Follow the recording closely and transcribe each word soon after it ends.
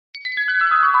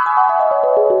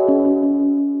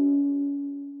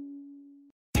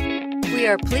We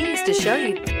are pleased to show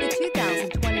you the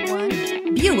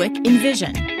 2021 Buick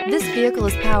Envision. This vehicle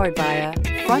is powered by a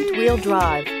front-wheel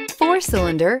drive,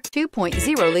 4-cylinder,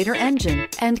 2.0-liter engine,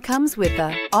 and comes with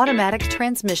an automatic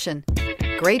transmission.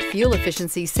 Great fuel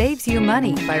efficiency saves you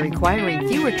money by requiring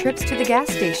fewer trips to the gas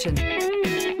station.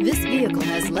 This vehicle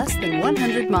has less than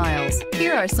 100 miles.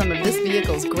 Here are some of this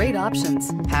vehicle's great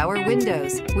options: power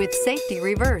windows with safety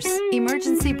reverse,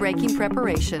 emergency braking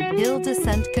preparation, hill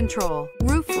descent control,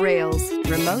 roof rails,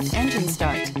 remote engine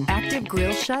start, active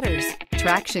grille shutters,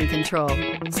 traction control,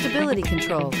 stability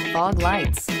control, fog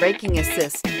lights, braking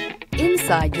assist.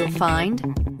 Inside you'll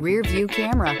find rear view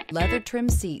camera, leather trim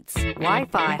seats,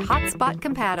 Wi-Fi hotspot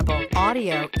compatible,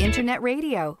 audio, internet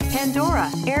radio,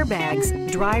 Pandora,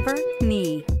 airbags, driver,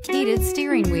 knee, heated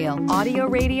steering wheel, audio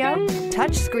radio,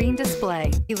 touch screen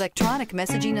display, electronic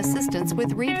messaging assistance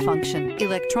with read function,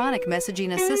 electronic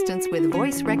messaging assistance with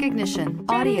voice recognition,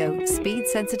 audio, speed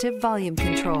sensitive volume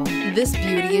control. This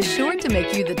beauty is sure to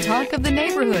make you the talk of the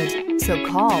neighborhood. So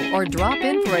call or drop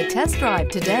in for a test drive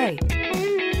today.